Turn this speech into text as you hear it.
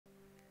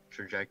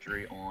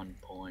Trajectory on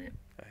point.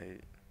 I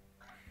hate.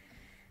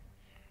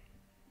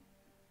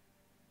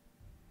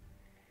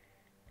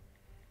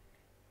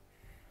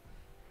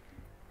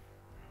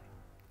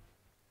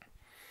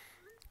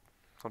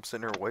 I'm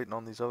sitting here waiting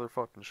on these other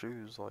fucking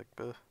shoes, like,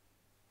 I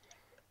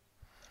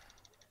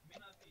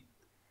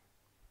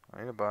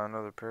need to buy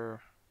another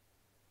pair.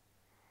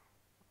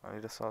 I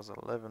need a size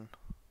 11.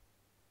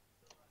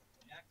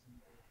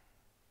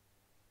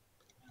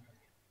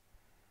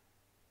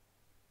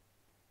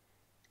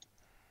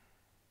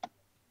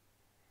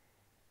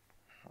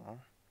 Huh?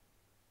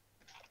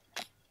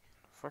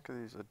 Fuck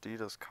are these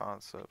Adidas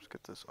concepts?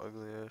 Get this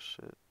ugly ass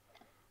shit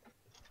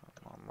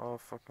out my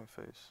motherfucking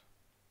face.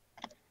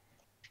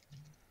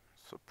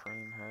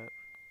 Supreme hat.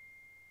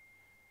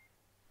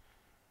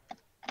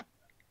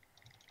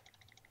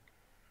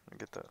 Let me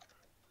get that.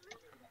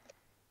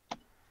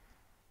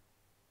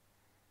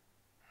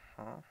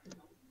 Huh?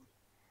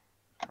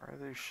 Why are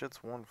these shits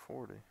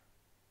 140?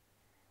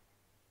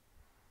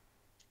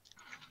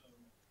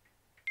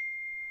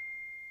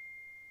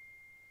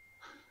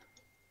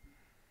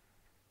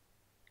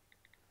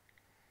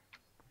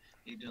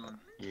 Hey Dylan,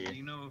 Yeah. do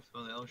you know if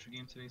the Elster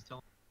game today's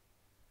telling?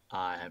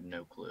 I have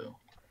no clue.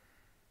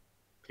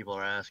 People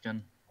are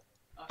asking.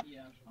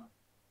 Yeah.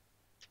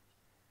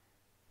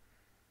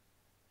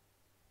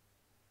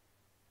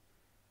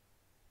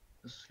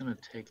 This is gonna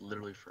take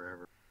literally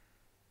forever.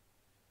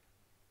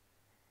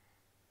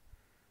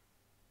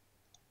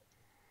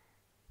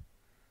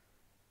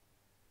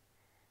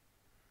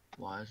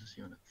 Why is this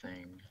even a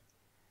thing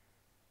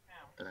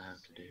that I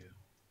have to do?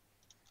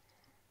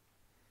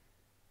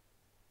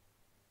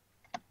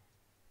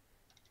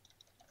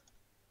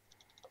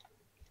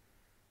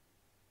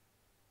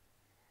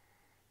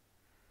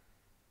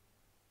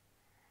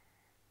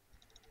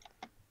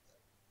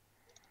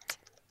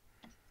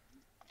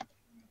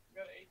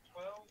 Got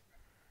 812.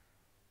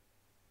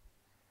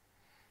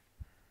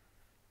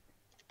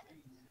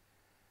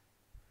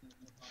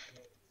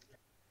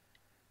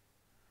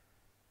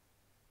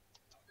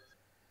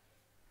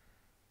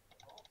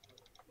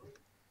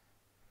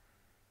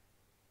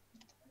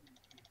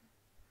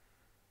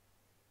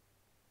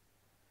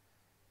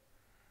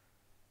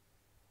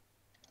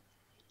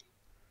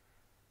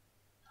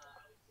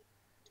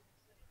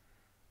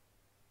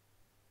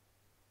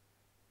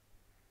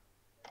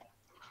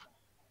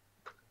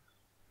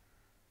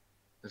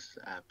 This is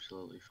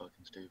absolutely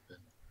fucking stupid.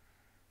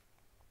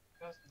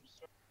 Custom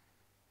service.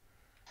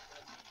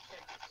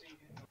 See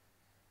him.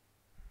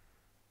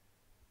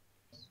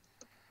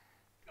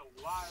 A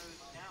lot of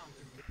towns.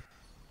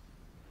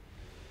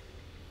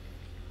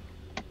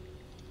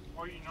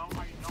 Or you know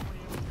how you normally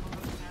have to come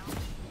to town?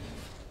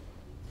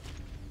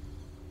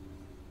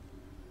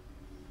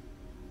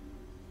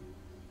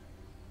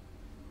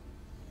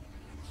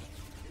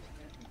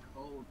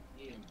 Cold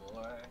in,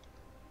 boy.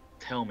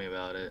 Tell me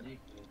about it.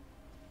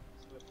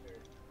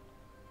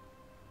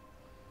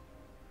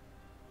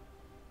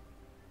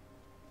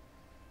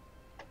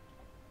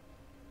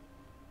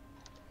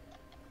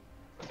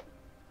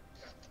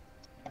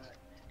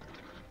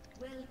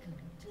 Welcome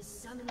to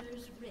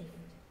Summoner's Rift.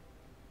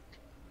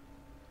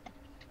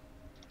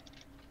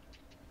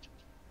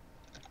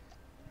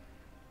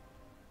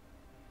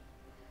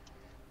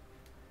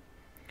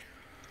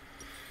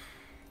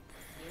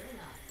 Near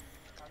enough.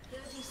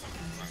 30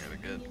 seconds. I gotta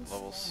get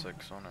level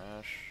 6 on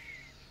Ash.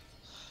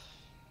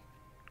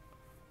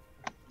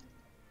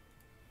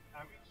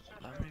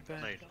 Let me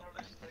back.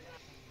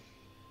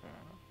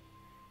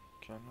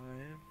 Can I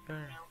hit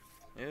back?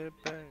 Hit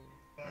back.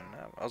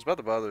 I was about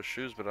to buy those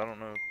shoes, but I don't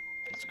know if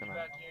it's gonna.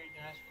 Back here, you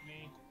can ask for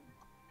me.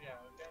 Yeah,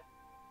 okay.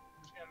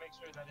 I'm just gonna make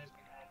sure that it's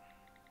gonna add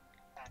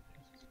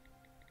packages.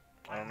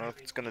 I don't know if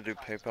it's gonna do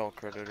PayPal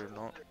credit or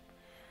not.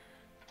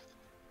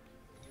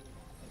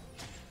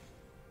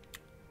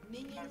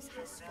 Minions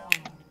have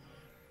spawned.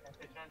 If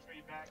they transfer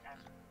you back,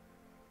 ask for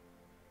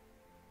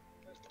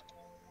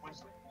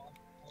Wesley.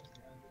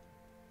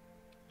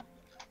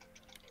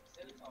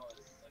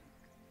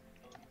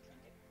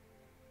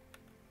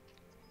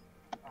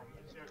 Alright,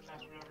 you can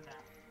transfer over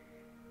now.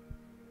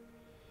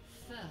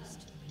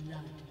 First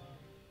blood.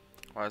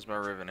 Why is my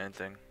Riven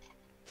ending?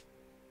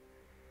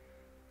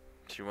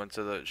 She went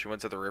to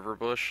the river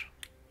bush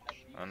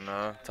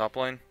on top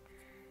lane.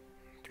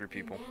 3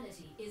 people.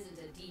 Humanity isn't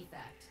a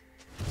defect.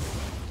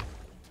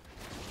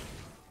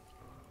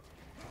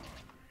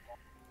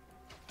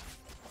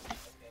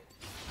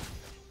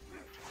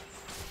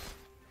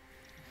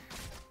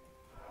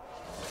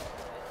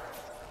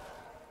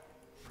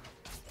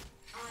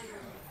 I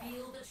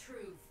reveal the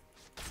truth.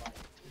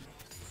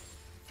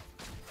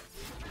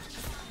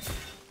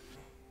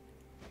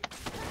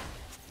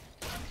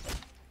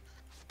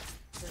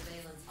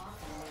 Surveillance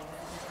often may have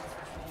a difference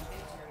between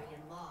victory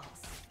and loss.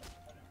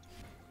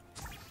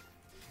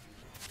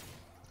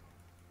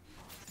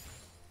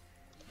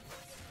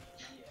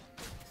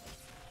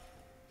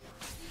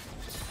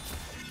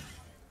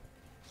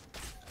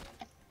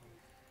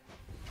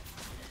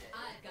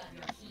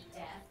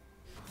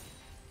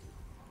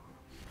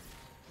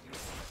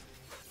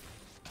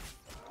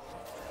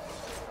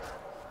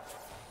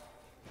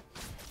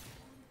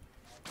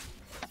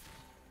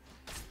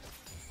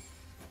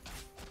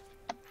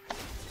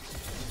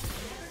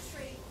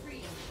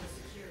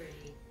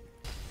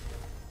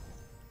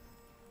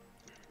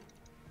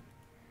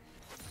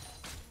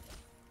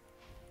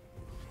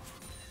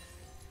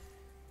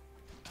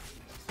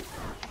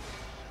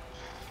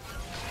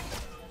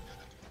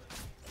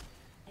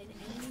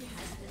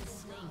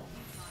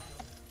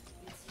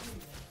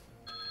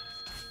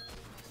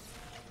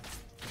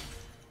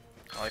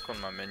 I like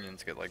when my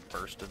minions get like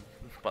bursted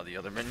by the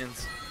other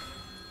minions.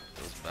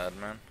 Feels bad,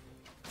 man.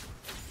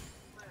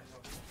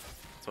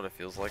 That's what it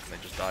feels like, and they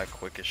just die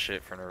quick as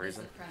shit for no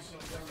reason. Suppression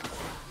will not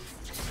last.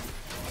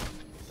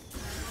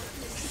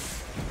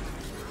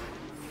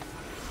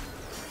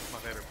 My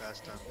favorite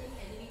pastime.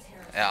 Enemy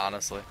territory. Yeah,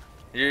 honestly.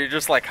 You're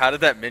just like, how did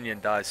that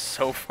minion die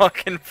so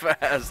fucking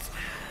fast?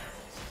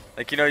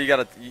 Like, you know,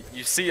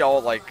 you see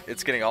all, like,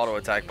 it's getting auto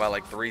attacked by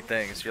like 3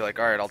 things. You're like,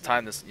 alright, I'll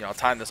time this, you know, I'll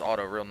time this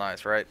auto real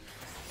nice, right?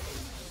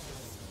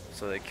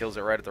 So they kills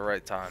it right at the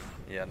right time.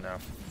 Yeah, no.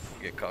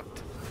 You get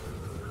cucked.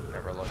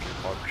 Never lucky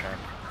bug champ.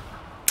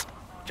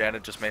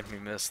 Janet just made me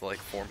miss like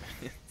 4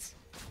 minions.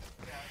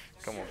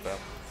 Come on, fam.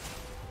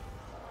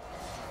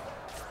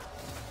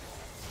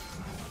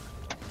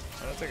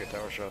 I'll take a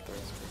tower shot there.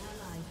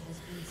 Ally has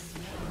been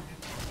slain.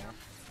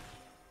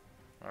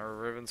 Our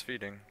Riven's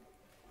feeding.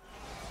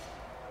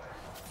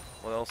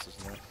 What else is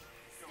new?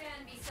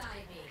 Stand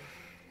beside me.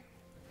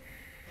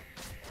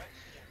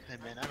 Hey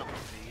man, I don't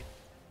feed.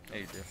 Yeah,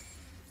 you do.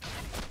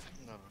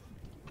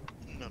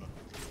 No.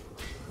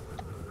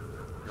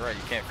 You're right,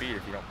 you can't feed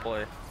if you don't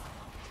play.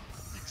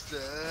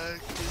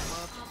 Exactly,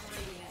 my.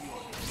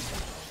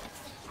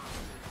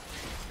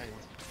 Hey,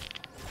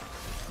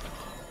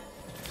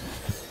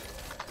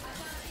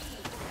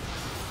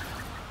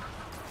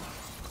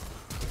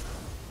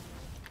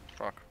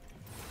 Fuck.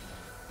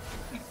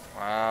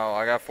 Wow,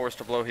 I got forced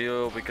to blow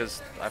heal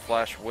because I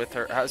flashed with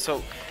her.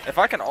 So, if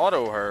I can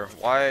auto her,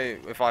 why,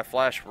 if I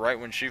flash right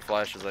when she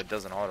flashes, it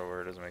doesn't auto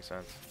her? It doesn't make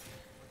sense.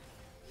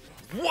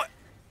 What?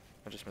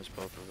 I just missed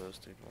both of those,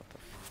 dude. What the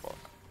fuck?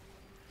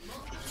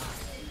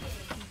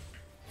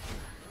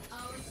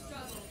 Our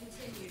struggle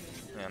continues.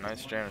 Yeah,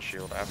 nice Janus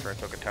shield after I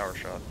took a tower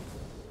shot.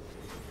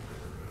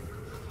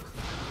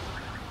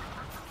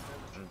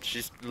 And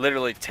she's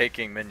literally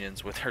taking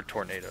minions with her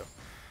tornado.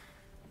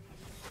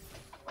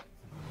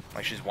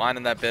 Like, she's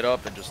winding that bit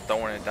up and just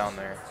throwing it down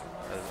there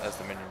as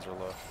the minions are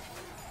low.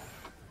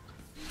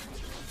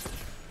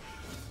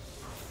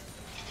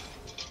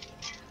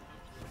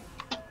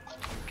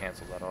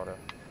 Cancel that auto.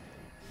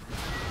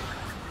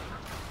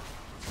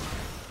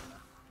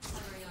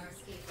 Covering our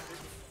escape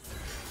routes.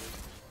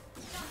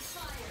 Shots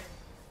fired.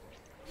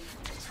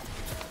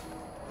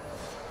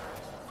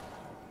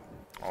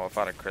 Oh, if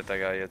I'd have crit that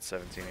guy, he had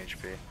 17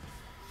 HP.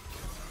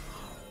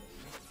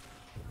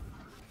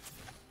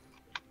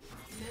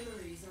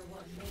 Memories are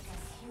what make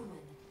us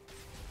human.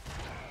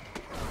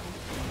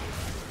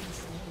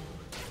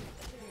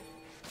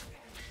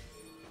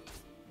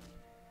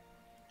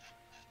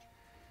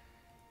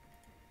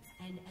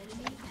 An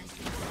enemy has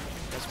been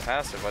slain. That's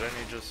passive. Why didn't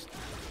he just...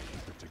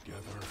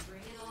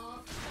 Bring it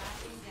all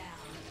crashing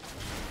down.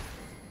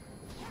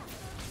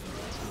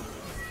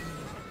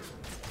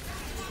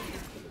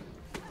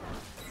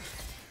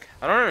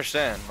 I don't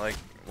understand. Like,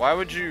 why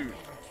would you...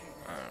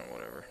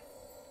 whatever.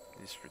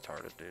 He's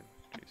retarded, dude.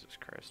 Jesus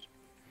Christ.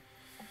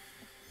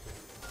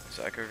 Is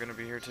Echo gonna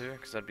be here too?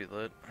 Because that'd be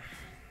lit.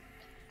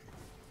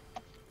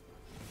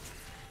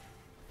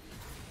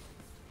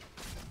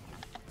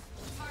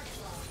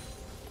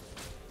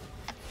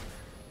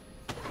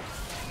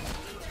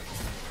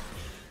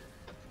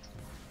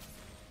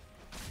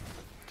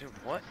 Dude,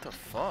 what the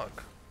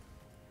fuck?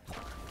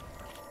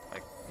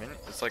 Like,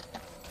 it's like...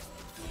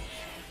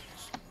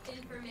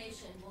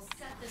 Information will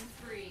set them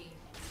free.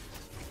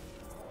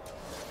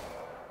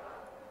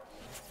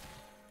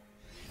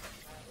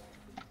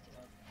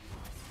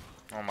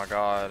 Oh my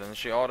god, and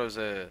she autos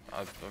it.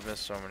 I've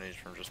missed so many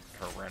from just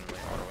her randomly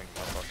autoing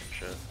my fucking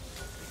shit.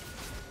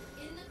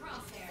 In the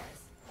crosshairs.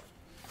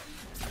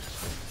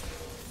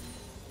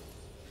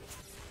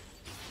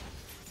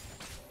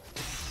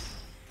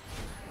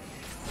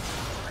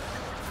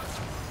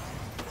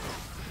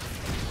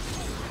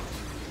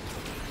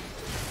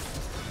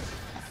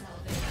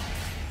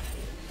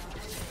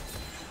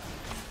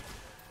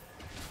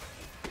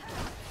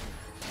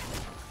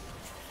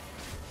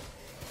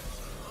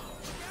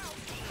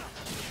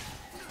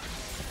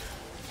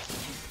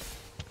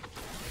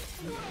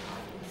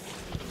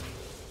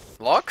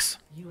 Lux?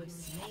 You have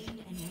slain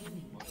an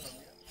enemy.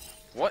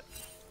 What?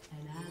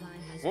 An ally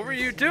has What were been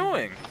you slain.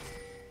 doing?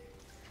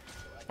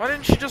 Why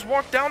didn't she just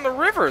walk down the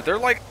river? They're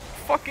like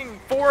fucking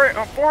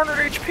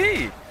 400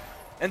 HP.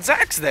 And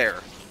Zach's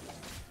there.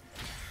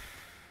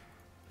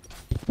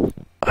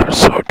 I'm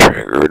so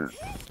triggered.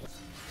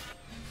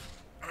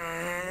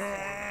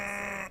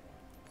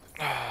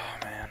 Oh,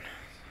 man.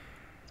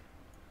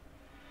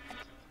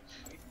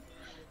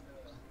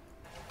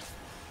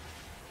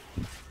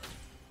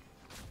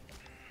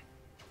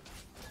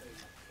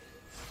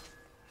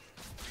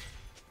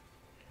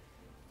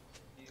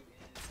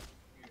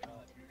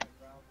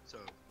 So,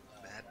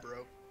 mad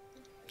bro.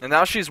 And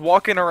now she's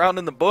walking around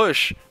in the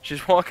bush. She's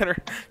playing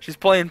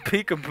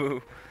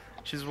peekaboo.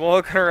 She's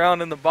walking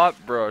around in the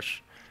bot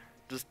brush.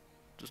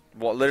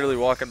 Literally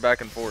walking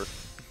back and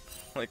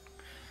forth. Like,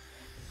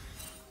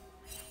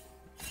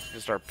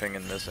 just start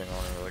pinging missing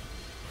on her. Like,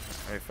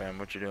 hey fam,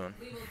 what you doing?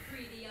 We will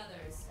free the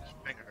others.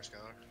 Bang her,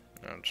 Skylar.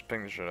 No, just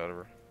ping the shit out of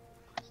her.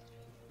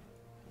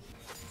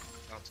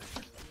 I'll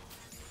take it.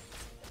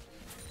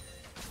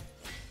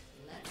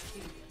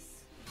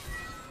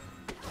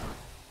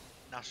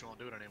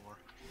 do it anymore.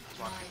 That's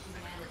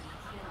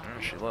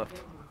why She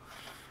left.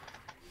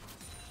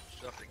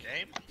 she left the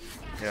game.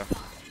 Yeah.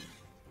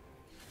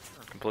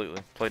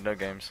 Completely. Played no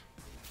games.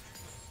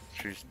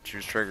 She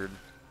was triggered.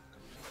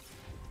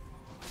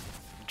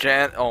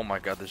 Oh my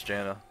god, this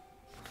Janna.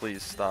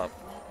 Please stop.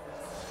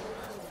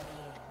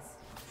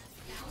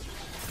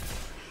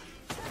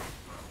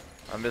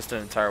 I missed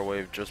an entire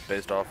wave just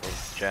based off of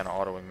Janna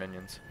autoing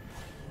minions.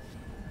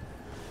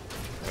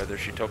 Whether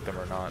she took them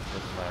or not,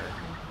 doesn't matter.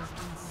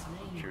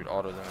 She would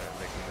auto them and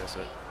make me miss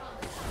it.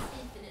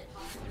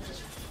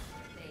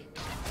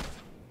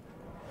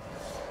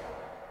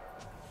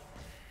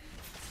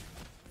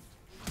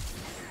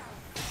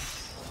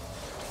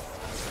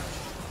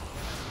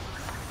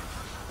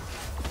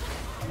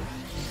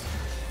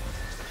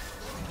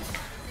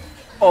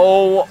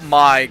 Oh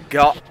my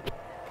god.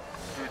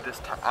 Dude,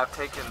 I've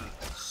taken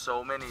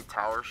so many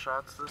tower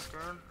shots this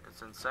game.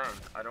 It's insane.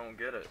 I don't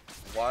get it.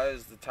 Why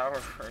is the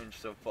tower range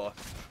so fucked?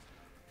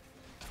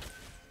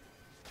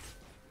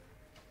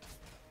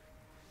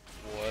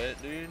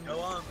 What, dude?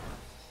 Go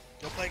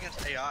play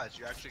against AIs.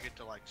 You actually get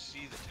to like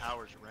see the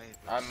tower's range.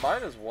 I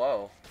might as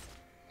well.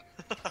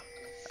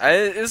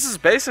 This is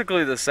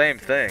basically the same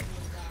thing.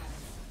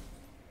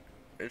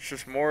 It's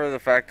just more of the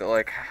fact that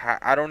like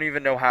I don't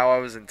even know how I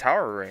was in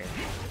tower range,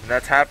 and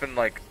that's happened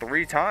like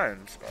 3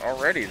 times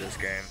already this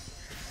game.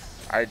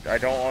 I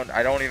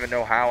don't even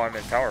know how I'm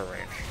in tower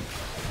range.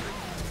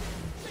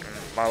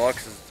 My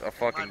Lux is a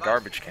fucking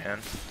garbage can.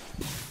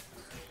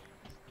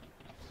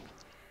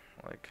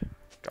 Like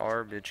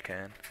garbage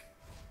can.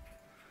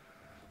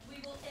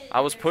 I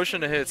was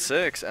pushing to hit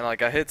 6, and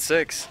like I hit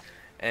 6,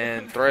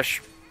 and Thresh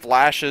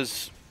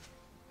flashes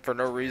for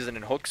no reason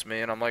and hooks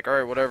me, and I'm like,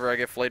 alright, whatever. I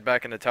get flayed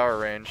back into tower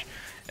range,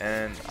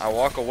 and I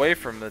walk away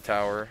from the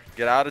tower,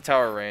 get out of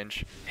tower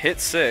range, hit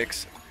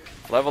 6,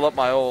 level up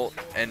my ult,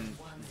 and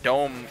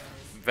dome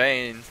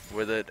Vayne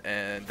with it,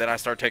 and then I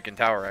start taking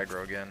tower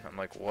aggro again. I'm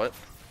like, what?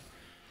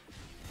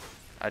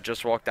 I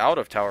just walked out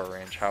of tower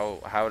range.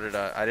 How did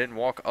I didn't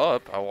walk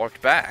up, I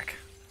walked back.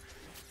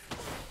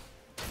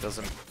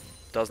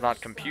 Does not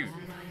compute.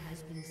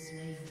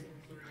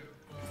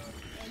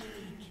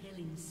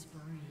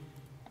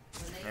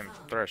 Damn,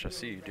 Thresh, I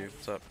see you, dude.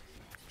 What's up?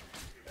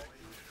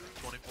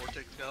 24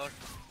 tick Skylar.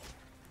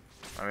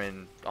 I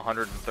mean,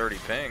 130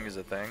 ping is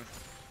a thing.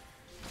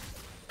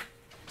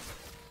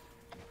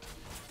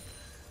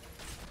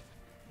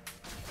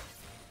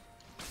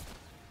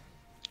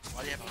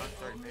 Why do you have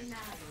 130 ping?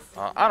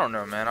 I don't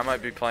know, man. I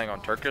might be playing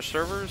on Turkish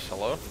servers.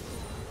 Hello?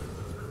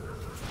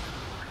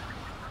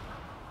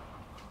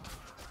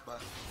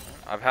 But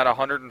I've had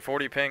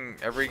 140 ping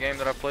every game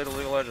that I've played of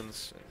League of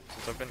Legends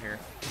since I've been here.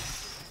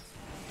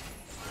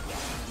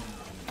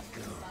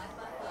 isn't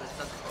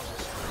that the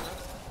closest screen?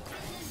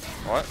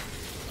 What?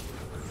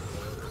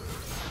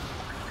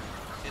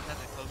 Isn't that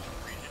the closest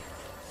region?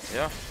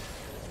 Yeah.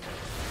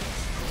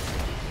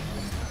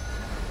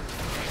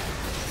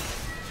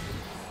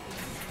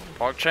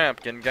 Pog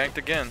Champ getting ganked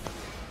again.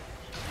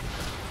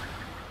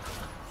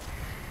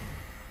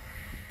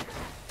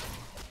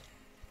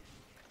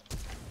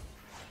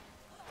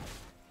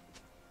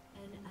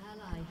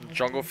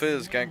 Jungle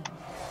Fizz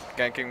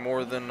ganking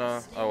more than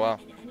oh wow.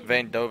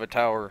 Vayne dove a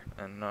tower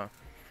and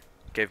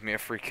gave me a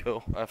free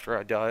kill after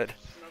I died.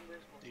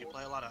 Do you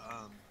play a lot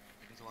of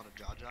use a lot of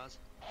Jajas?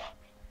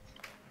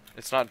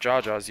 It's not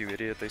Jajas, you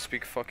idiot. They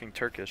speak fucking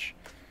Turkish.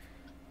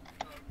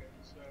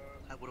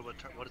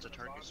 What does a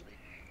Turkish speak?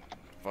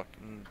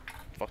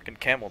 Fucking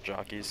camel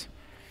jockeys.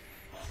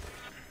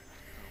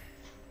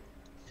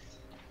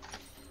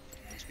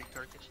 You speak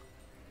Turkish?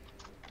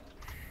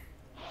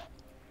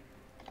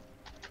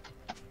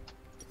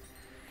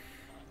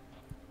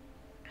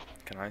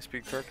 Can I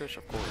speak Turkish?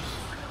 Of course.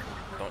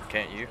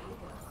 Can't you?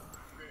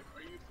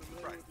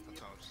 Right, that's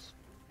how it's...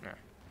 Yeah.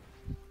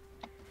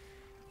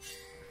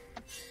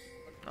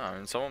 No, I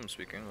mean, some of them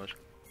speak English.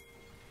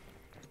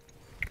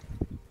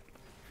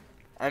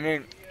 I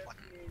mean,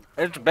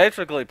 it's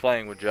basically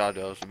playing with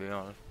Jados, to be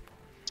honest.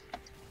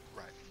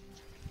 Right.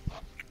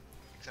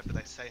 Except do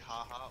they say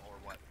haha or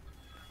what?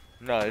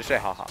 No, they say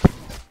haha.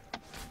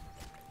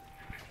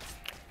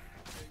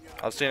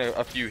 I've seen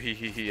a few he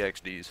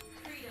XDs.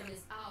 Freedom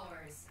is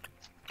ours.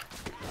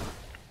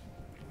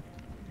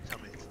 Tell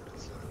me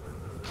it's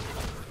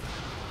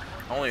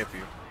Only a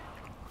few.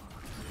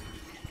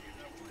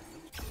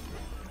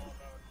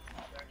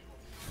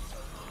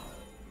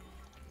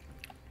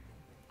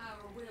 Our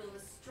will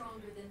is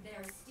stronger than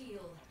their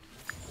steel.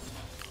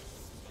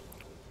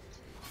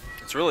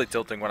 It's really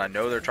tilting when I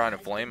know they're trying to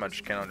flame, I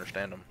just can't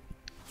understand them.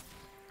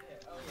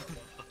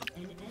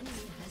 An enemy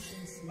has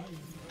been slain.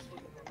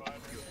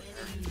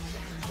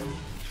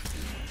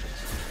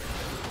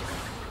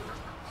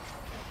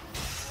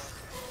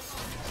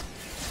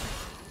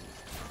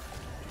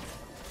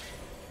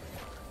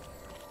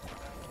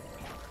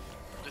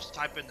 Just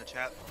type in the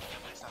chat.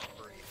 It's not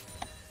free.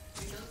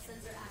 Remote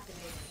sensor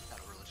activated.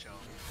 That'll really show 'em.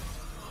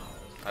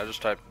 I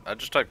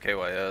just type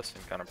KYS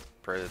and kind of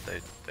pray that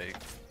they you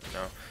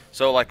know.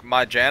 So like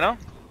my Janna,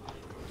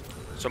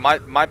 so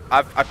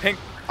I ping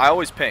I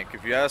always pink.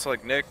 If you ask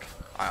like Nick,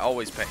 I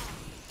always pink.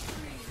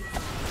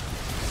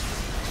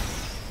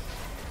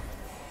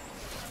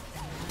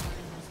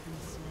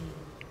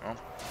 Well,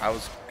 I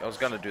was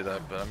gonna do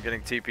that, but I'm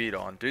getting TP'd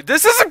on. Dude,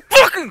 this is a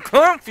fucking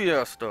clown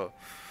fiesta!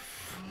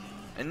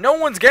 And no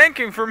one's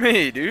ganking for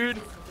me,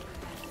 dude!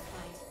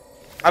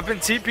 I've been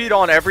TP'd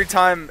on every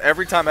time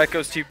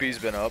Echo's TP's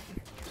been up.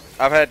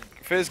 I've had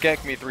Fizz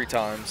gank me 3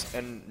 times,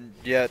 and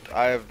yet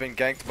I have been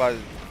ganked by...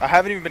 I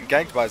haven't even been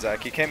ganked by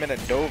Zach. He came in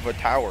and dove a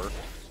tower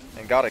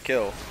and got a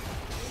kill.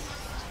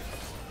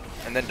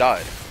 And then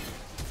died.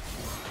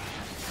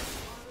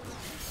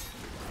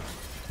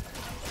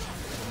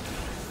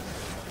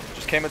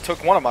 Just came and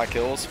took one of my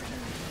kills.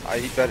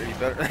 He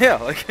better. Yeah,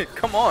 like,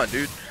 come on,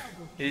 dude.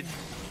 He...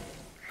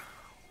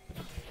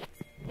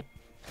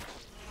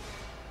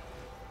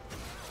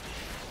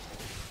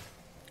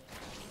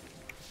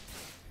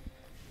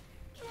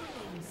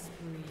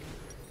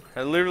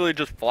 I literally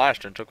just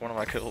flashed and took one of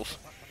my kills.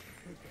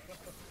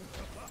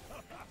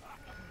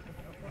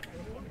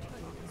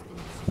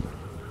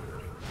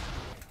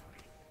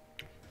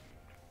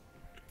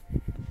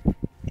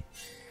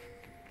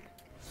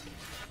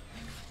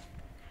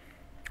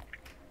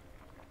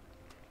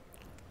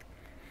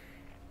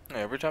 Yeah,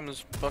 every time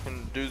this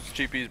fucking dude's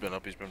GP's been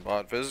up, he's been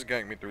bot. Fizz has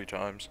ganked me 3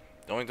 times.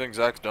 The only thing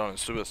Zach's done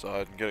is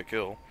suicide and get a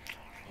kill.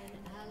 An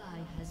ally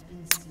has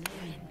been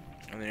slain.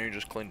 And then you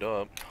just cleaned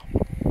up.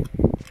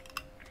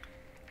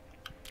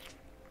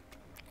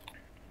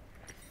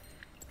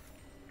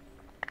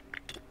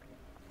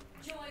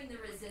 Join the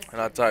resistance. And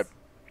I typed,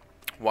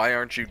 "Why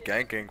aren't you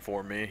ganking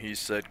for me?" He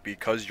said,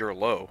 "Because you're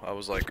low." I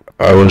was like,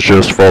 "I was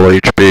just full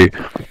HP."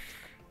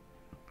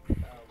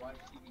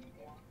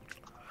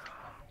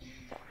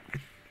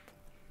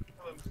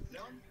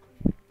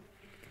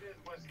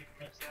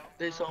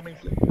 They saw me.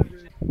 Alright,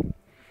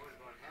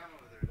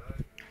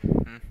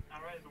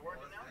 is it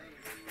working now?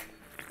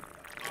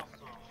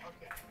 Awesome.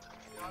 Okay.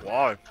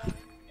 Why?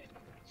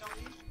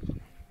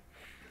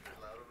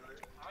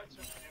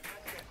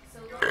 So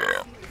long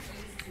as you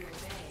refuse to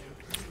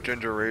obey.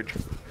 Ginger rage.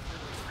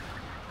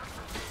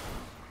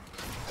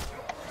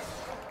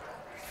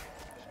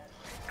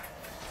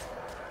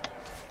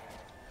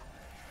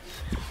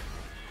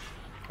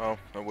 Oh,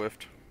 I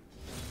whiffed.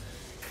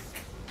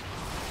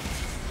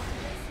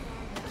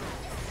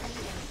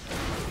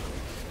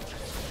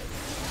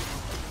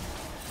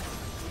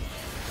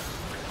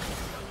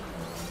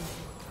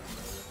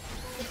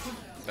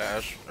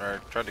 Dash. I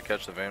tried to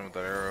catch the Vayne with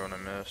that arrow and I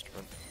missed,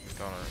 but we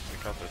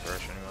caught the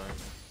thresh anyway.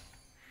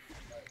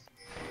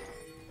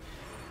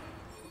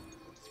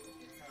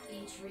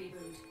 Each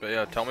reboot. But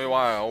yeah, tell me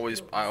why I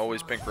always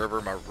pink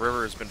River. My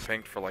River has been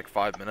pinked for like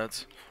 5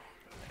 minutes,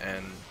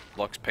 and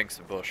Lux pinks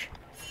the bush.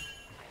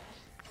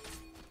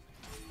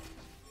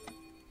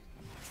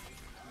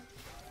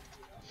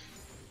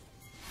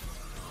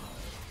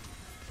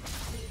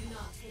 They do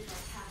not take our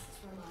tasks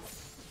from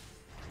us.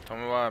 Tell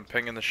me why I'm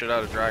pinging the shit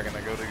out of Dragon.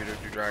 I go to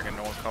do Dragon,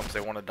 no one comes,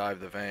 they want to dive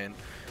the Vayne.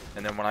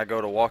 And then when I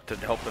go to walk to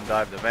help them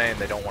dive the Vayne,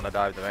 they don't want to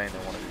dive the Vayne, they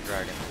want to do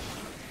Dragon.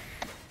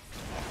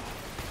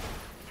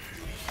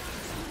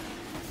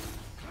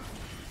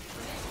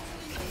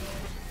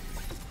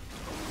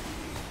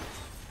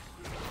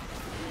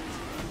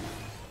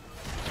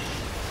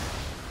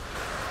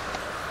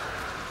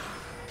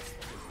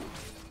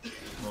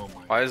 Oh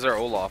my. Why is there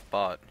Olaf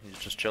bot? He's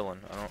just chilling.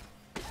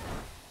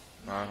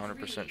 Not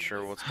 100%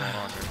 sure what's going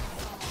on here.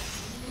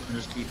 I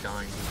just keep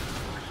dying.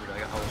 Dude, I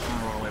was trying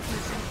to run away from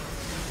this thing.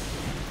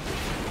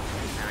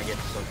 And I get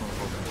stuck on the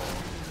broken wall.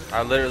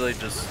 I literally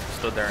just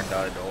stood there and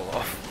died to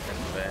Olaf in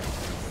the van.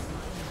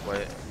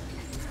 Wait.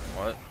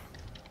 What?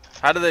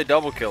 How did they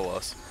double kill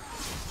us?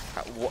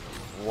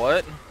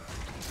 What?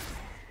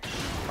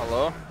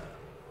 Hello?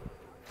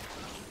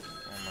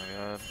 Oh my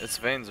god. It's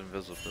Vayne's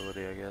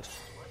invisibility, I guess.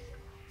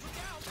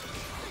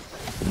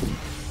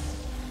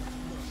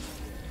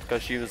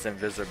 Because she was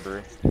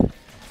invisible.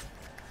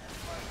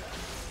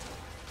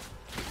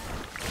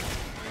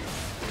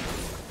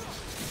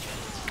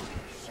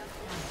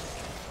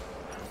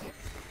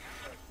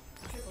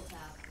 Triple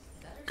tap.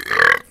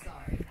 Better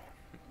sorry.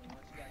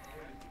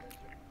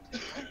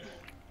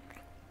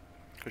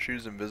 Because she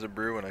was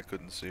invisible and I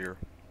couldn't see her.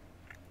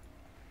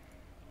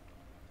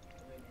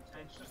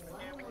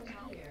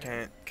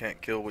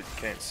 Can't kill what you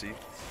can't see.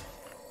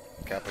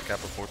 Kappa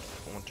 4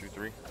 1 2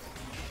 3.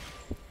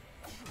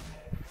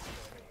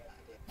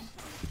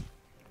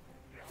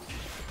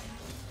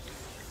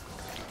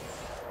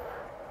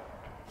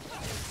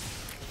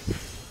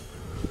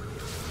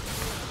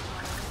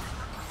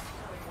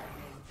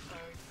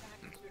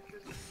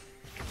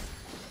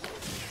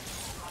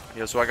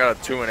 Yeah, so I got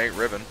a 2 and 8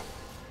 Riven.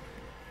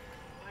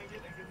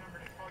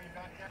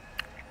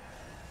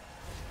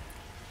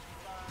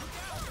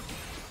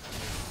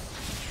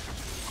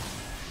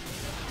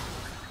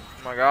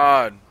 Oh my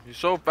god, he's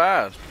so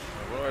fast.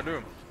 What do I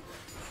do?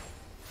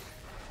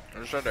 I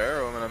just tried to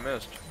arrow him and I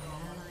missed. An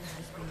ally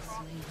has been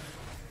slain.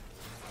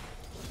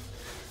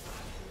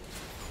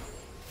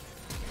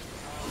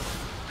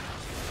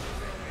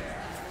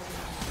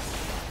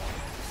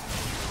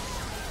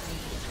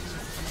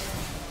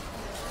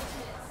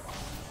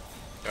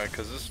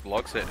 because this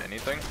Lux hit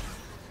anything.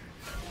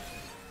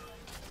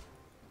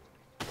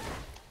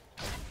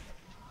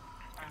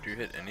 Do you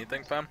hit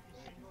anything, fam?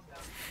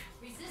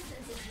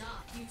 Resistance is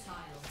not futile.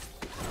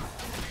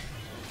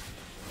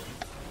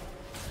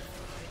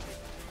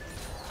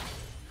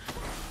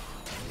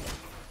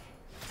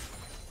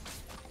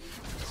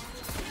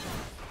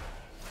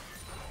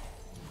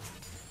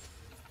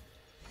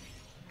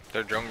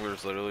 Their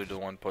jungler's literally the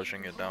one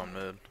pushing it down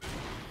mid.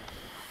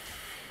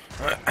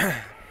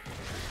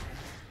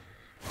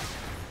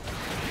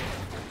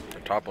 The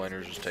top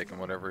laner's just taking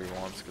whatever he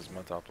wants because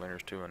my top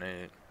laner's 2 and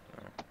 8.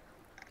 So,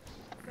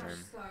 I mean,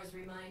 Scars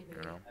remind me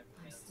you know.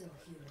 I'm still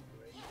human.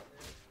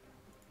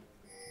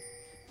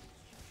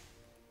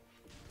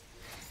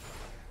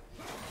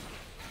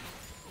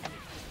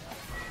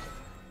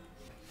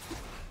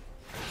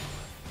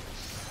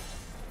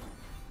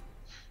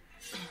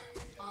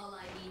 All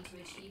I need to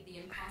achieve the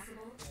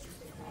impossible is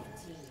the right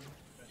team.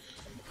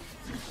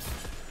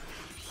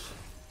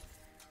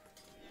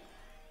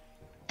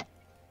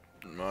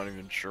 I'm not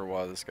even sure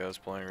why this guy's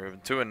playing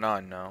Riven. 2 and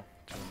 9 now.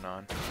 2 and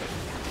 9.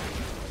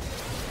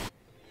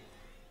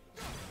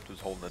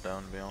 Just holding it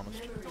down, to be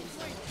honest. I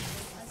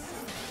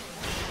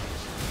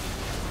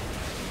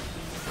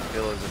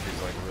feel as if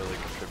he's like really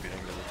contributing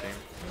to the team.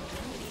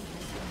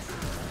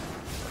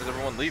 Why does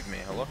everyone leave me?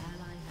 Hello?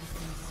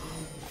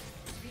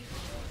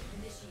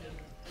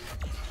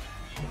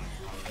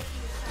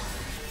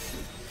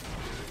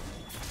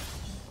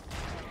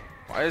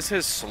 Why is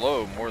his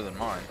slow more than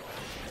mine?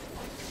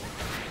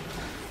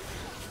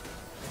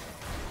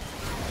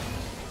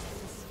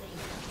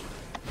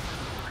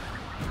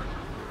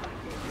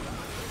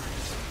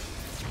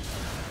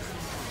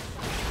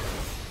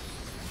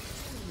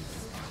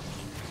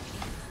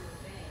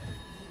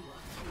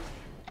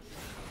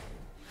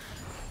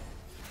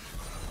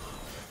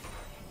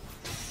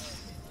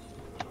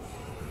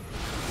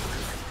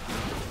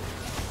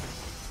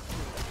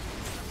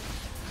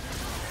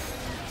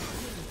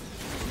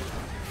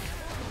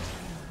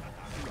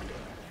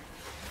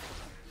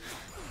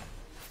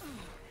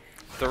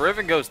 If the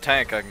Riven goes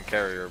tank, I can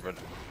carry her, but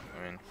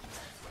I mean,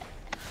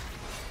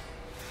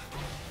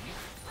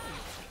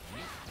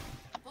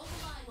 Hold the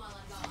line while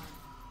I'm gone.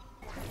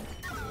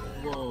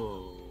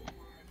 Whoa.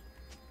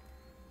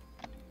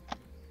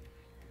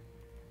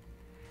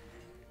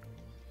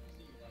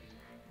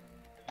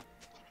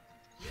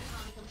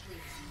 Recon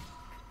complete.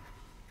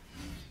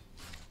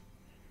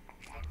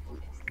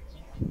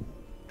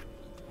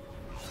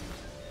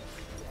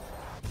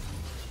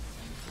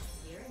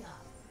 Gearing up.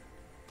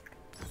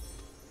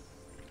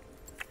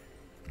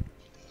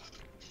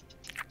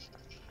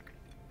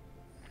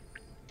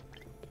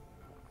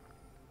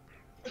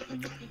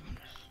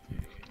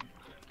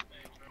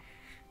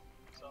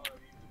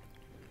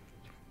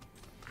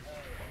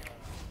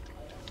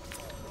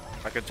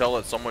 I can tell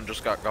that someone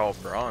just got gold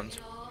bronze.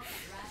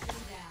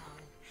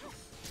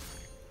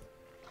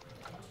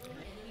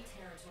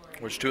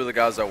 Which 2 of the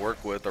guys I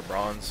work with are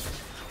bronze.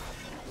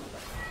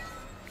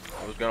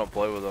 I was gonna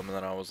play with them and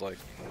then I was like,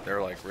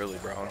 they're like really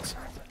bronze.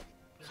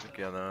 Like,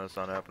 yeah, no, that's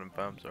not happening,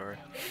 fam, sorry.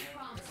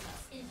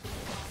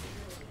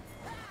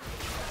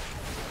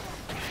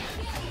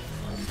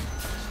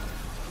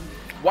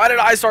 Why did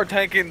I start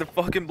tanking the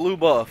fucking blue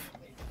buff?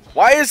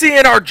 Why is he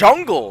in our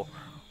jungle?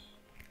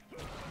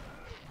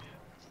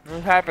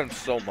 It happens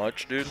so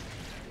much, dude.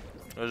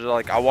 There's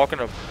like, I walk in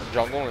a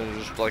jungle and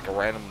there's just like a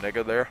random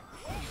nigga there.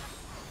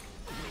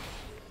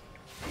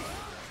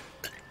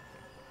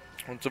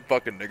 What's a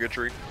fucking nigga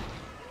tree?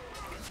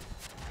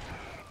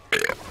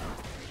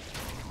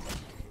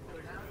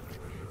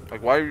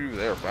 Like, why are you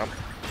there, fam?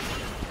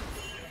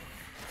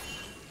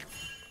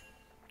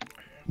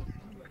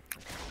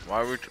 Why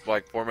are we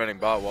like formatting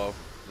bot while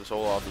this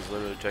whole off is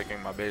literally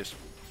taking my base?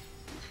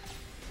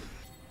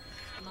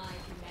 My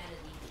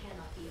humanity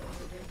cannot be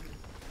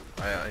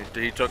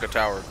overridden. He took a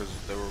tower because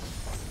they were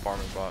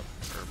farming bot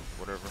or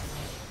whatever,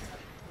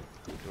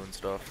 doing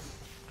stuff,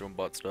 doing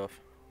butt stuff.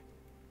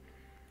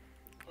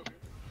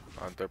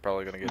 They're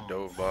probably gonna get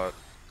dove bot.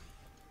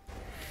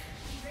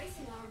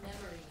 Erasing our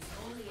memories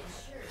only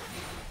ensures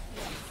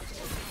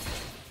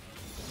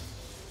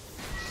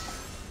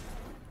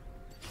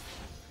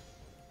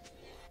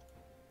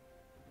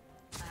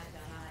I've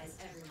got eyes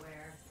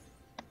everywhere.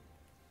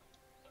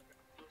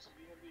 So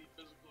do you have the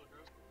physical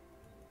address?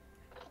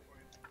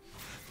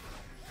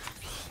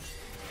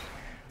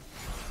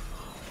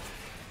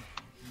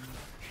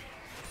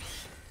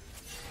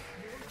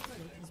 Your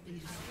turret has been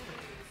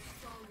destroyed.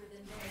 Stronger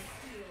than their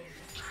steel.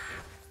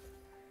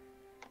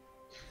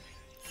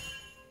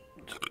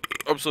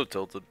 I'm so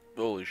tilted.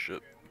 Holy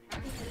shit.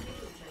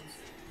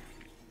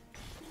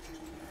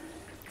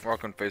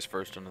 Walking face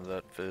first into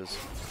that fizz.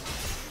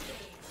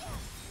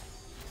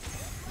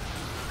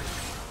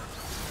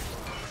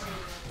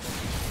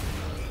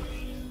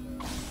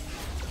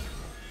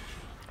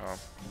 Oh.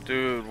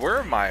 Dude, where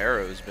have my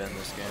arrows been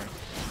this game?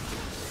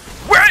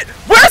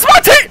 Where's my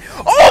team?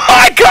 Oh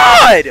my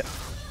god!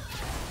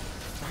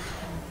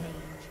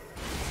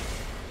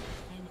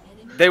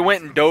 They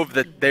went and dove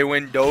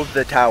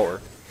the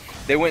tower.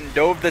 They went and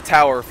dove the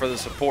tower for the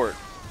support.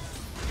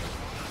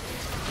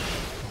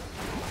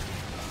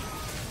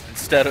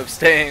 Instead of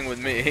staying with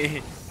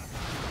me.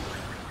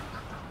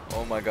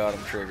 Oh my god,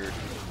 I'm triggered.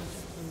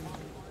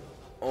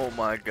 Oh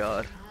my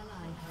god.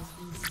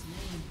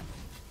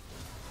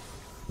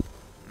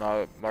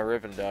 My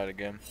Riven died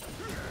again.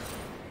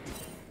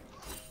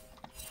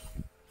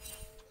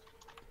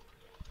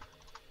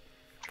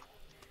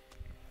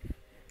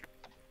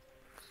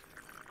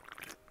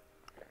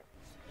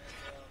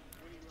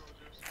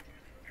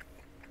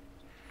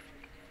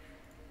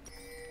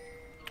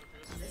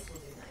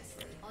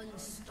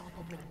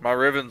 My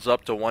Riven's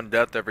up to 1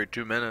 death every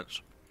 2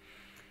 minutes.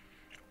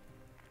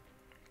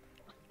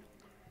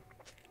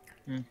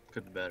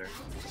 Could be better.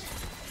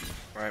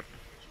 Right.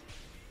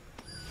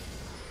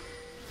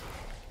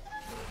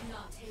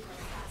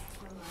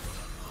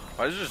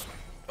 Why does just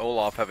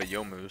Olaf have a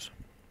Yomu's?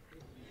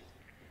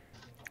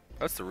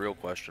 That's the real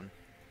question.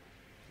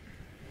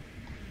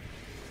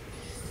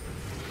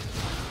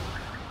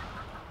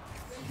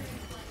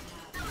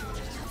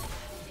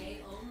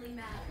 Today only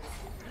matters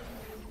if you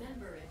can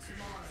remember it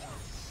tomorrow.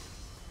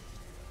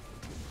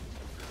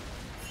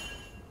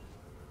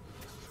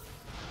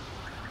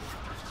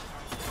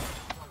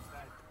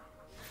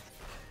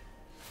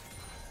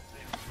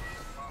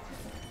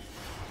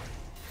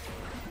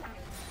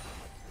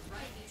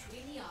 Right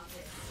between the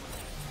optics.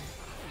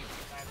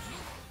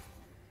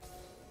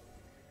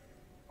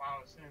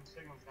 Wow,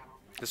 signals down.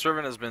 This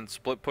Riven has been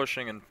split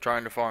pushing and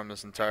trying to farm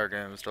this entire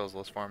game and still has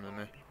less farm than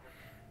me.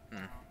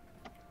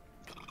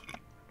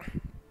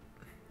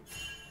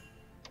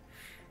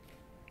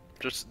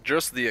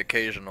 Just the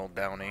occasional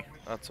downy,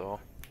 that's all.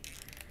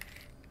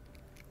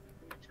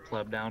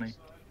 Pleb Downey.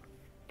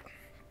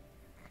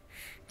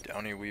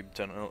 Downy weeb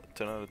 10 out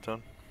of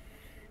 10.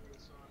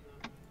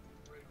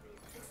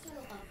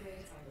 External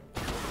upgrades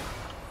are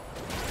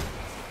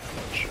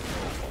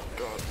Oh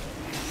god.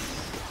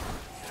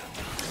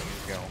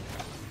 Go.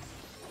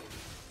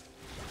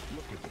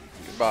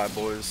 Goodbye,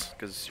 boys,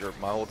 because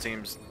my whole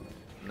team's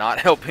not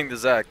helping the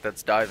Zac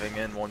that's diving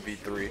in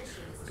 1v3,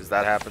 because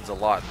that happens a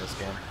lot in this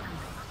game.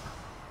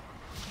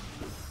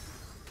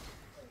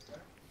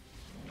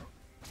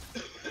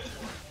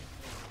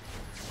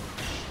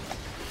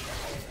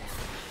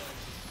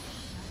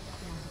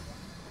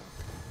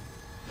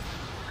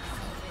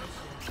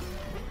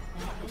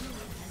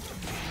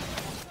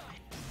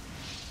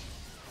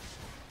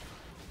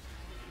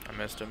 I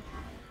missed him.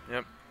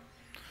 Yep.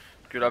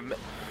 Dude, I've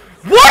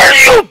What are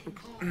you?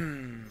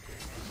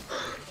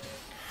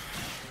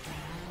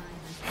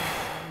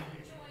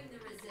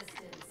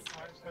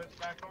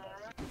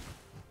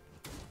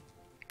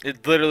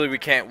 It literally we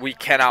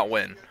cannot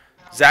win.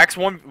 Zac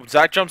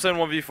jumps in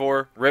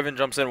 1v4, Riven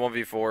jumps in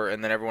 1v4,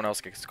 and then everyone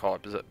else gets to call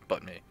up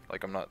but me.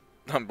 Like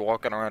I'm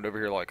walking around over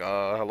here like,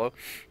 hello?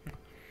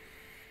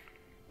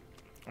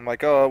 I'm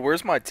like,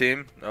 where's my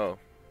team? Oh,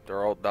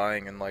 they're all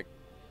dying in like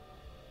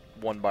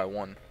 1 by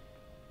 1.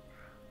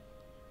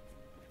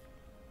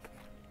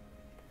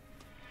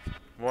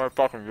 What do I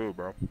fucking do,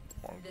 bro?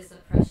 This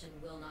oppression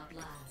will not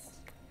last.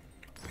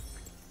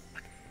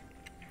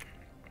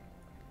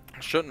 I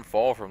shouldn't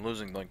fall from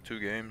losing like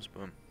 2 games,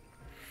 but I'm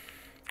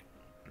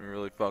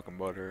really fucking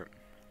butthurt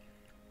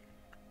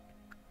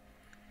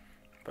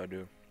if I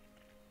do.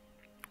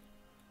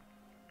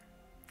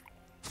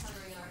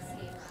 Covering our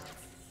escape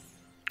routes.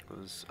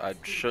 Because I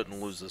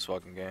shouldn't lose this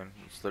fucking game.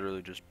 It's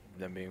literally just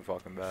them being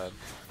fucking bad.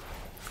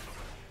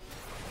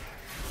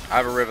 I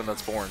have a Riven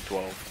that's 4 and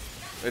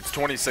 12. It's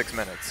 26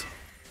 minutes.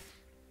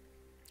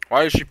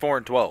 Why is she 4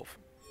 and 12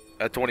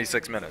 at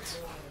 26 minutes?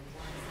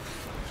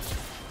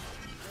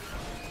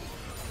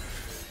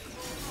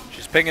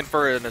 She's pinging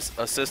for an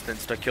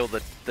assistance to kill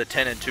the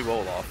 10 and 2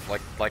 Olaf.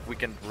 Like we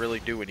can really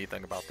do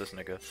anything about this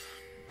nigga.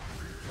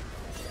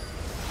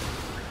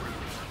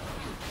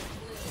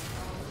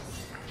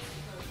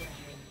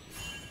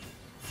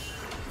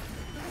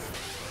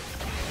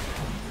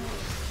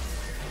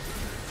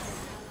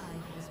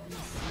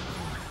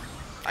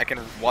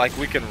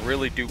 We can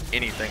really do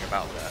anything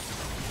about that.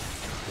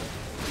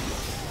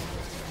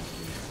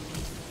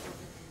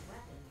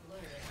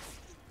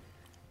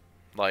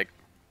 Like,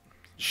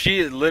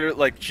 she literally,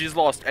 like, she's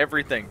lost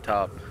everything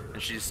top,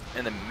 and she's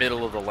in the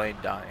middle of the lane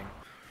dying.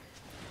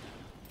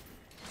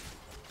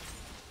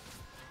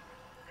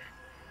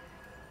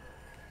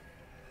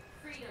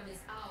 Freedom is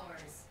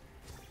ours.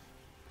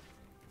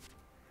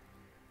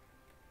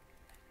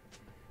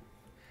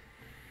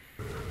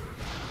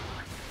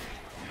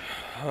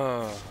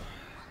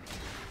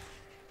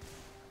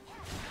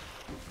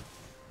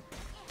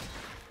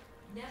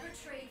 Never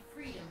trade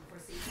freedom for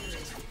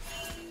security.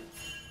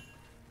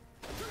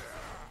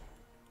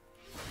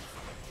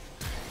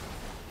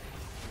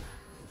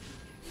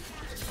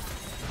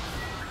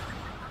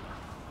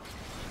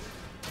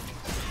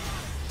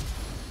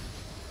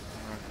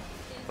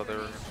 Thought they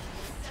were 2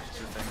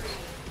 things.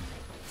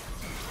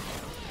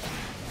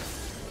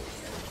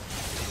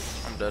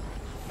 I'm dead.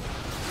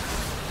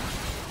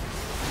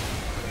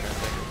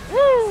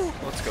 Woo!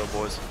 Let's go,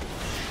 boys.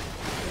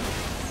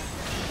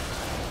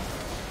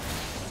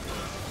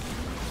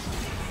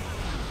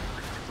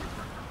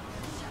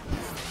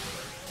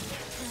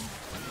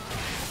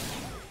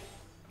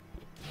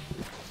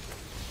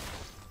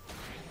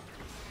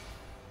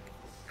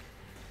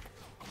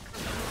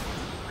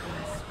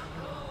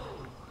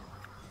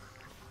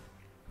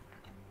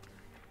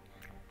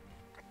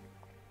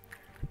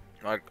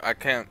 I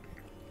can't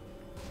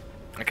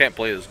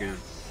play this game.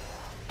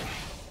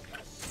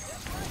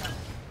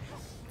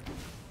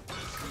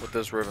 With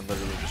this Riven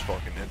literally just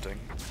fucking hinting.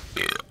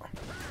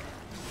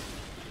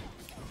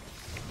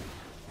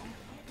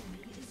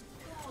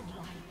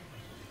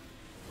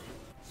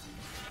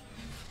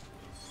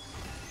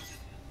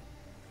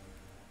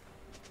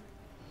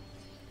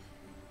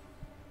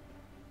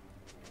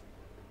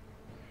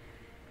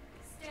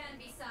 Stand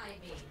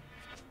beside me.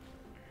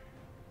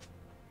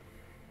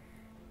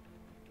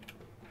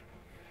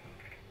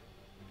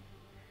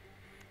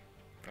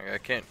 Like, I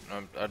can't.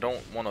 I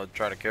don't want to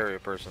try to carry a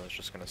person that's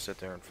just gonna sit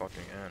there and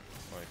fucking end.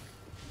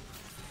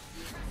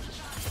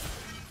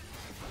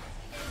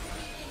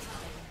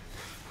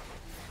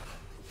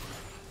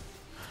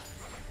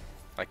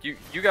 Like you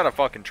gotta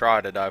fucking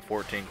try to die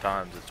 14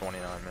 times at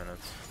 29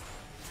 minutes.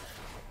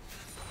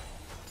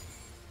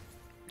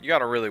 You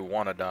gotta really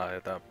want to die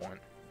at that point.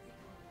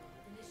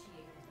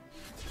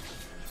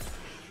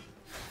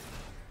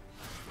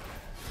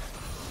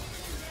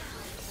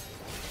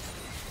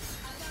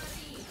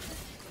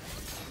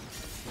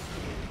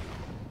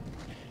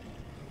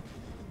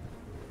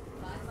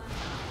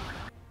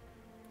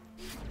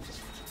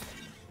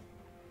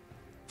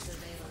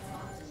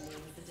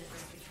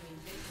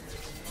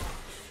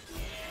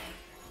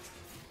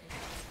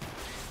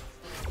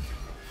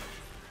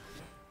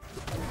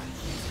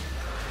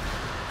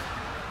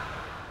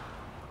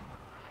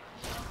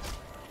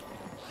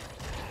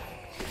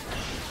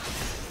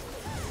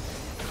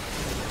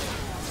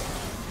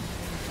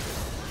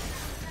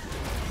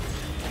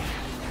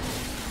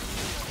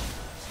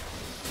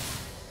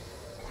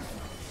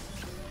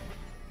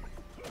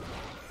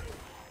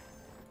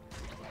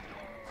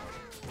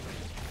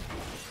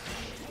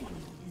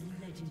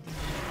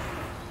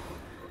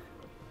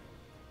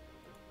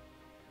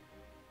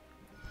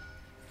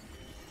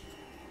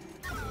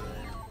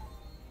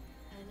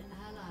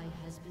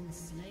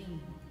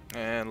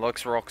 And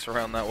Lux rocks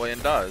around that way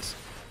and dies.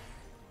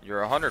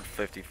 You're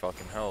 150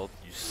 fucking health.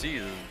 You see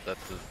that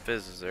the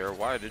fizz is there.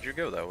 Why did you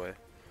go that way?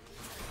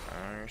 I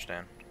don't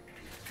understand.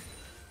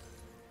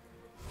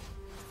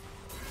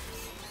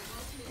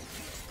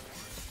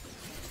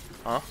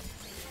 Huh?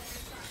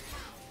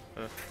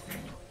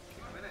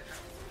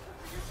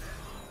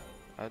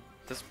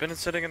 This bin is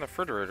sitting in the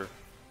refrigerator.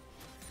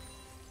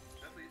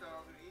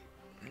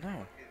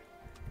 No.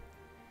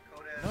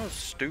 No,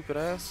 stupid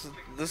ass.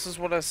 This is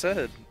what I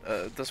said.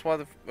 That's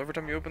why every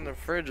time you open the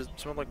fridge, it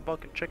smells like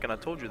fucking chicken. I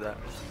told you that.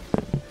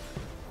 I'm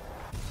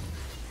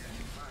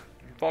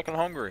fucking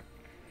hungry.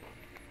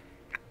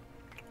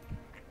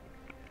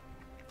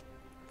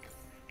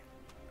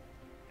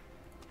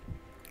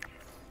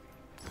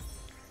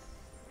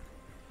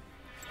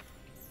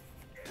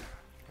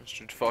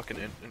 Just fucking.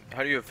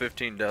 How do you have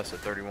 15 deaths at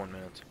 31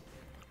 minutes?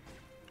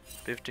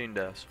 15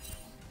 deaths.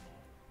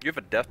 You have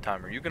a death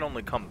timer. You can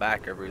only come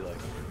back every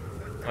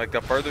like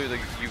the further that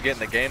you get in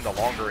the game, the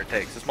longer it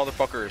takes. This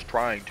motherfucker is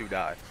trying to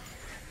die.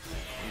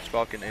 He's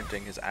fucking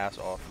inting his ass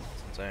off.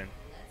 It's insane.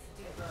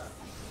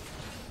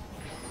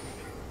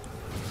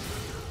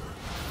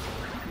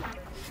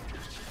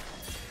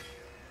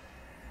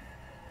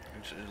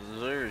 It's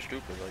very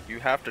stupid. Like, you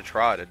have to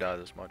try to die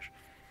this much.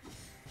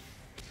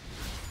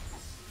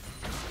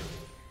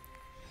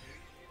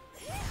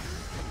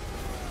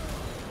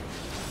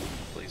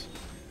 Please.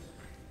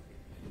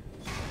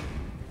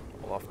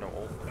 Pull off no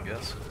ult, I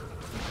guess.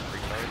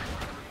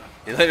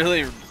 He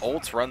literally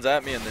ults, runs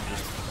at me, and then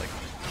just like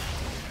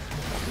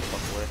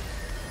fuck away.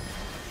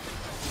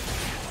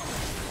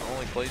 I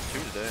only played 2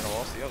 today, and I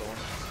lost the other one.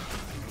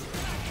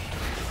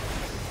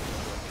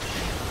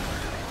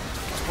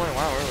 I was playing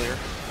WoW earlier.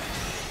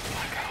 Oh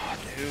my god,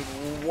 dude,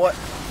 what?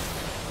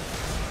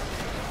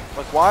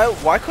 Like,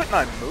 why couldn't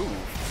I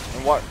move?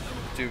 And what,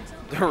 dude?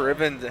 The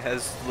Riven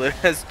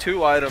has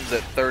 2 items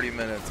at 30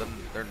 minutes, and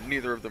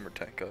neither of them are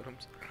tank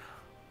items.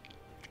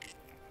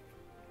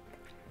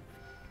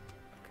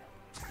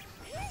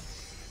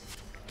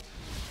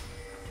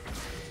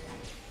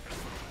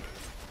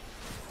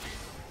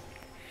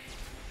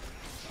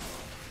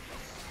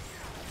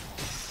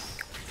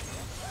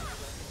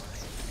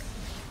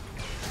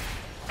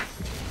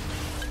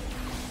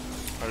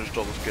 I just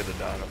told this kid to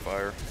die in a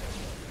fire.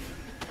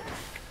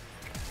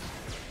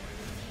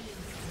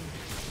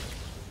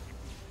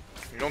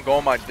 You don't go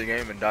in my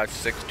game and die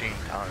 16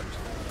 times.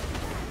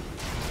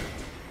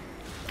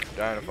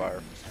 Die in a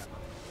fire.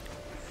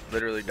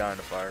 Literally die in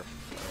a fire.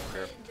 I don't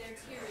care.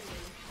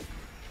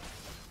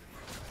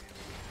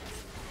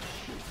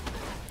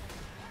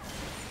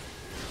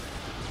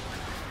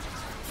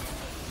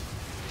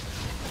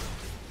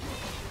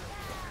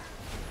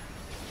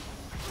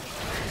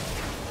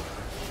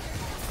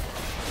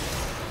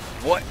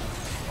 What?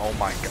 Oh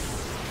my god.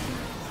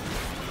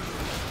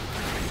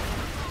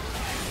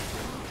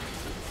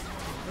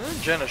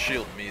 Jenna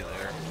shield me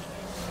there.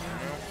 You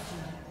know?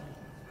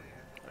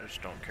 I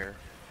just don't care.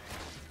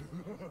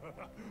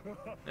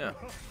 Yeah.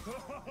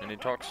 And he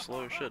talks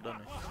slow as shit,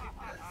 doesn't he?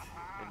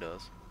 He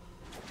does.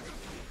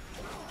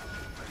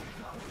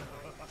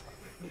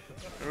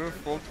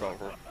 Fuck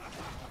over.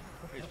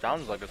 He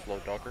sounds like a slow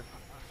talker.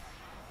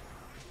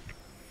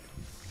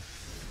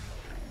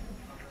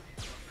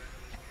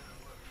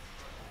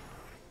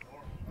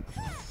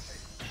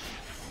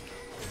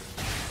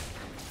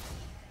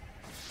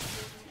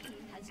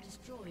 Has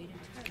destroyed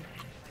a turret.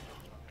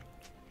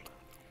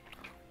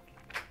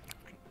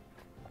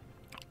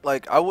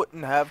 Like, I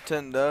wouldn't have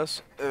 10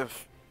 deaths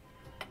if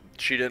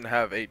she didn't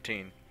have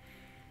 18.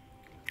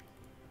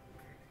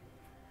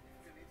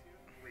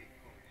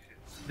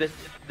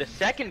 The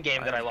second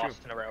game that I I am too.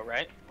 lost in a row,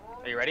 right?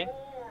 Are you ready?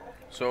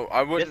 So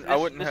I wouldn't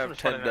this have one's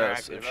 10 fun and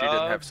deaths interactive. if she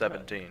didn't have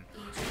 17.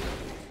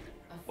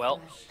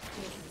 Well,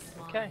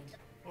 okay.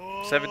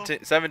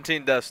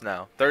 17 deaths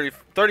now.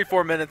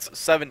 34 minutes,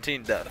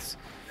 17 deaths.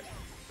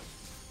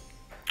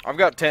 I've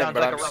got 10, Sounds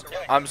but like a rough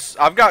day.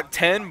 I've got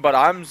 10, but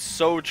I'm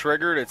so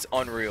triggered, it's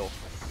unreal.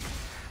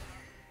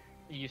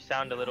 You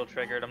sound a little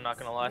triggered, I'm not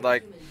gonna lie.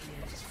 Like,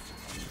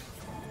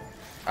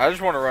 I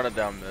just want to run it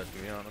down mid, to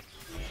be honest.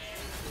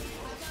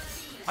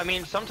 I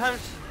mean,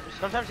 sometimes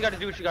you gotta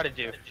do what you gotta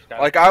do.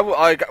 Like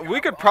we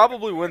could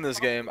probably win this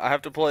game. I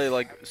have to play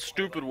like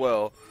stupid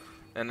well,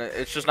 and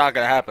it's just not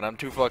gonna happen. I'm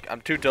too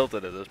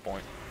tilted at this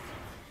point.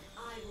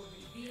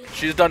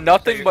 She's done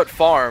nothing but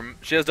farm.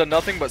 She has done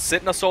nothing but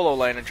sit in a solo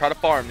lane and try to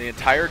farm the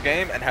entire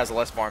game and has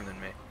less farm than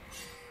me.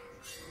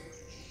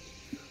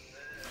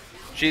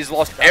 She's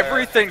lost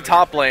everything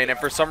top lane, and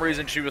for some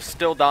reason she was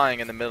still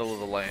dying in the middle of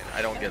the lane.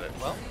 I don't get it.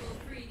 Well,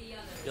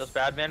 feels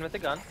bad man with a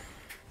gun.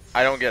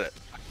 I don't get it.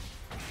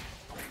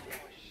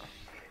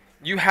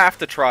 You have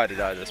to try to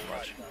die this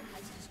much.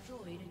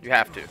 You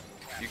have to.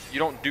 You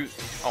don't do.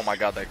 Oh my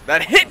god,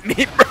 that hit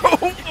me, bro.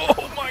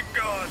 Oh my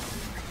god.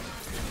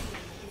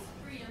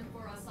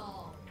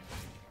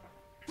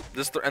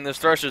 This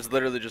thresh is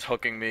literally just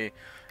hooking me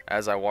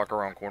as I walk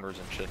around corners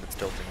and shit. And it's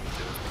tilting me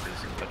too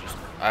because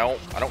I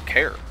don't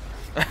care.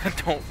 I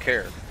don't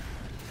care.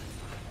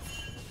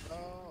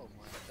 Oh,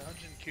 my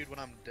dungeon queued when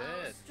I'm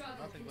dead.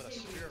 Nothing but a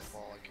spirit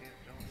ball. I can't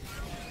join.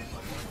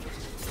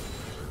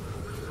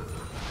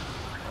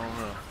 Oh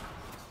no.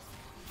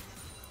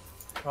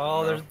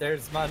 Oh,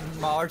 there's my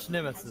arch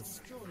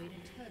nemesis.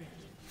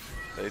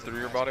 They threw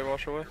your body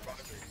wash away?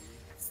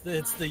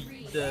 It's the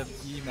E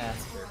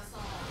master.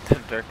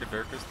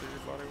 Dirkus threw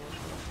your body wash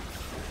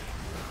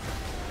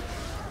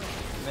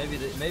away?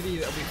 Maybe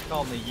we should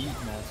call him the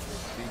Yeet master.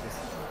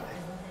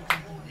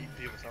 Eat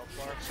people's health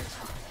bars.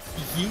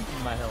 Yeet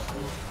my health.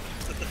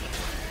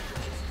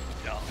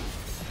 Yeah.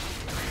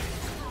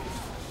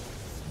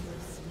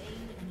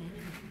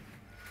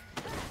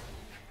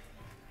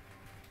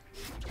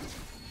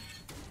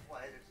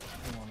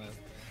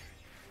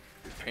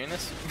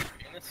 Penis?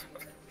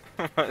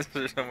 Why is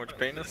there so much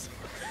penis?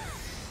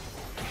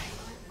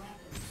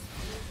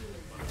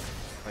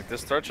 Like this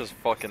stretch is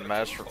fucking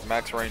max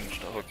range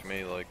to hook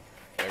me like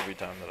every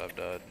time that I've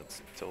died.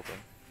 It's tilting.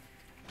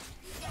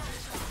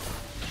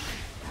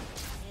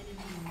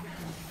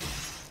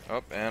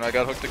 Oh, and I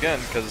got hooked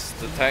again because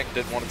the tank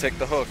didn't want to take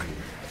the hook.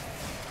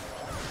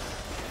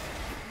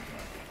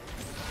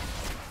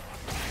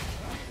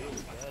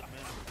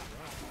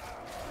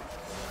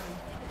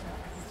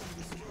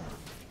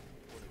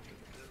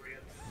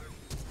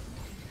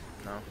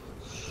 No.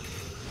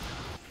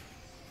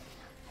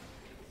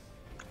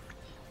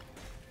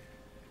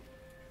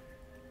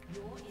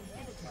 Your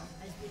inhibitor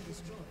has been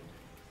destroyed.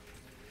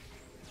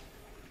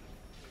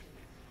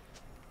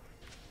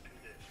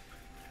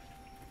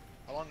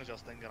 How long is y'all's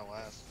thing gonna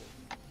last?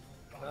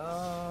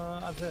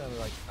 I'd say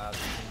like 5 to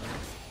 10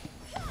 minutes.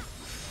 I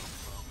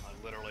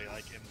literally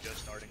like am just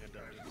starting a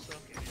dungeon, so I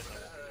won't be joining it.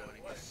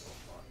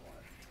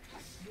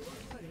 Your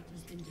turret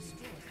has been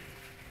destroyed.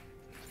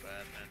 It's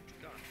bad, man.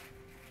 Gone.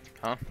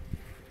 Huh?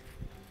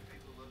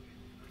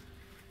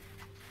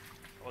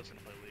 I was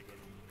gonna play League with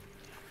him.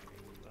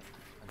 But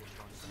I just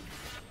joined them.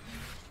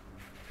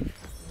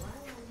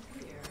 While I'm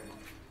here,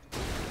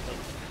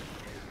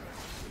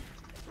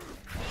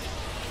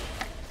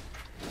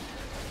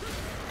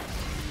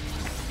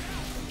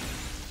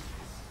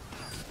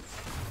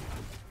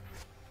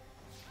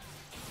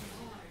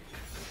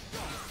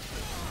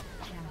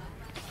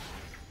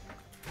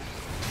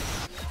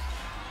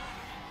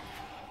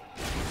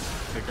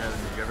 Hey Devin,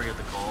 did you ever get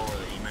the call or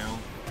the email?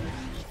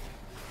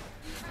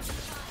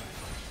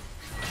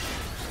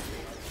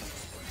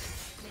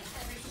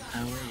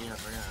 Oh wait, yeah, I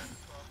forgot.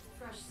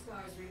 fresh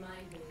scars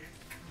remind me.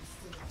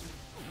 I'm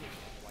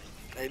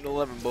still 8 and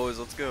 11, boys.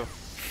 Let's go.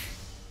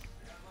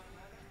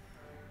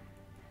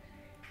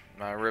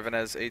 Riven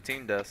has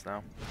 18 deaths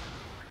now.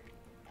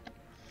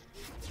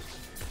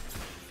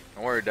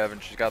 Don't worry, Devin.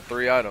 She's got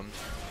 3 items.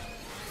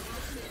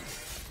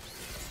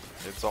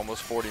 It's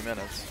almost 40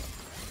 minutes.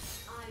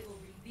 I will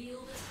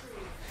reveal the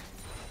truth.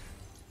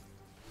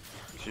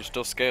 She's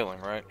still scaling,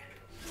 right?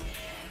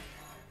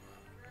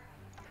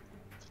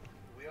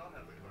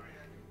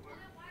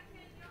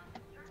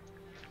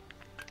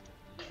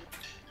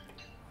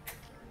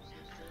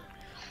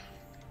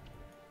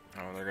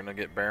 Oh, they're gonna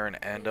get Baron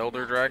and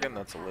Elder Dragon?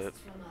 That's lit.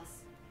 From us.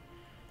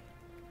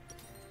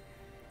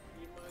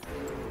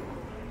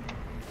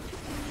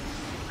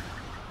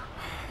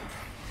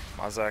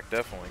 My Zach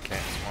definitely can't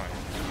swing.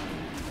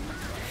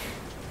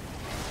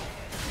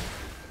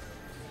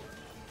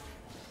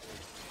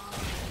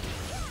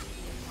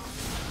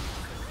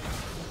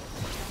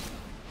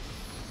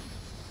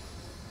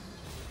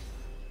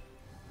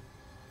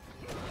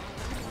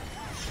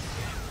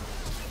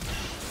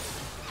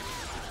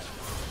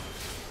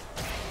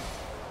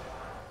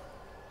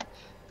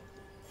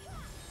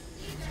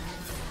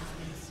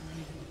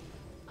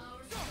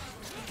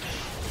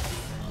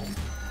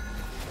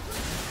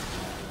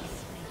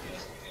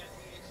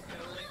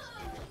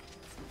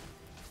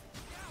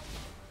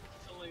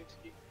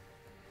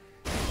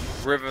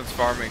 Riven's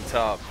farming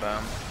top,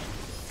 fam.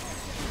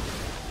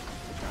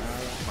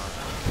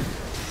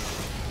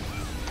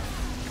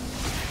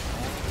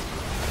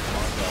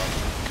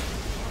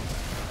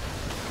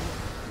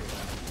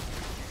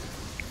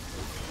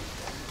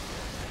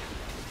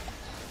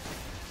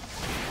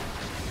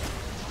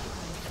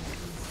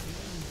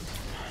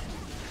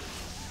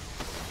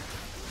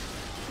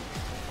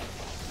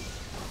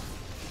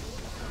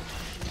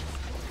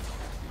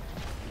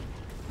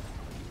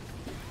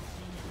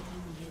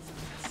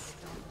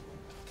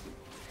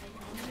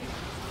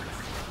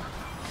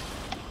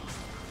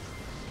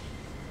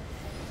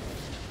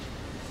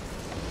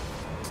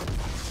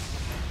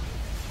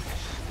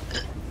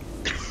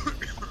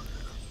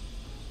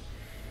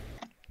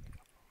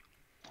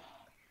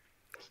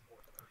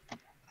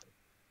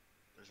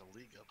 There's a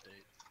league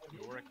update.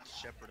 Yorick,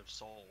 Shepherd of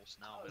Souls,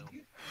 now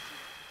available.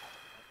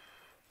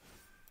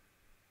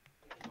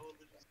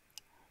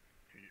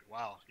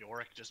 Wow,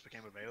 Yorick just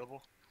became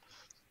available?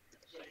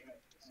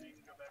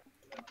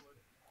 I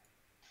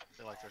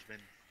feel like there's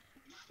been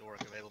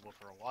Yorick available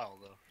for a while,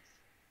 though.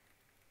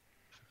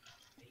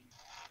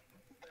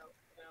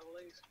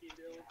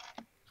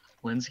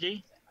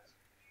 Linsky?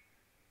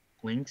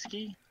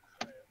 Linsky?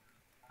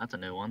 That's a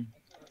new one.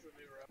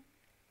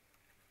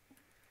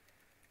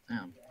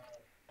 Damn.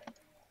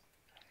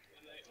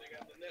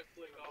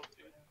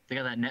 They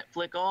got that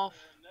Netflix off?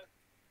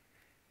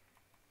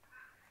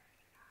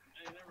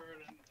 I ain't never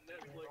heard of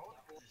Netflix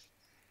before.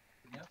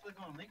 Netflix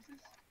on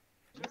Linksys?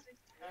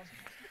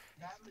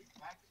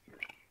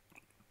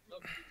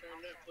 Nope, you turn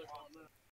Netflix on now.